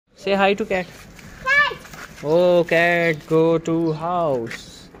Say hi to cat. Cat. Oh, cat, go to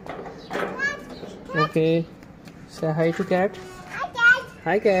house. Okay. Say hi to cat. Hi, cat.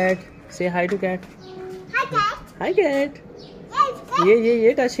 Hi, cat. Say hi to cat. Hi, cat. Hi, cat. Yes, cat.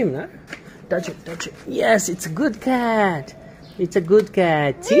 Yeah. Touch him, na? Touch it. Yes, it's a good cat. It's a good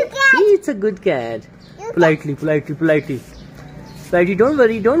cat. See? Good cat. See, it's a good cat. Good Politely. Politely,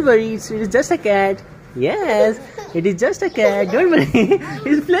 don't worry. It's just a cat. Yes, it is just a cat. Don't worry.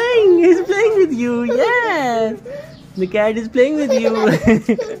 He's playing with you. Yes. The cat is playing with you.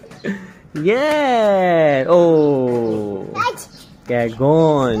 Yeah. Oh. Cat. Cat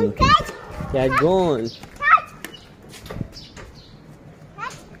gone. Cat. Cat gone. Cat.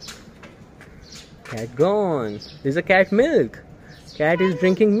 Cat gone. There's a cat milk. Cat is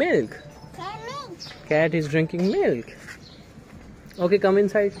drinking milk. Cat is drinking milk. Okay, come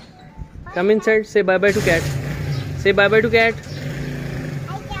inside. Come inside. Say bye bye to cat. Say bye bye to cat.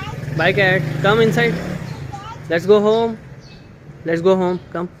 Bye cat. Come inside. Let's go home. Let's go home.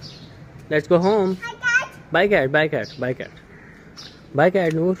 Come. Let's go home. Bye cat. Bye cat. Bye cat. Bye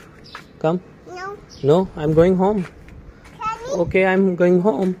cat. Noor. Come. No. No, I'm going home. Can Okay, I'm going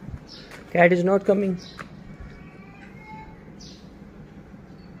home. Cat is not coming.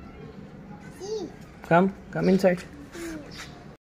 see? Come inside.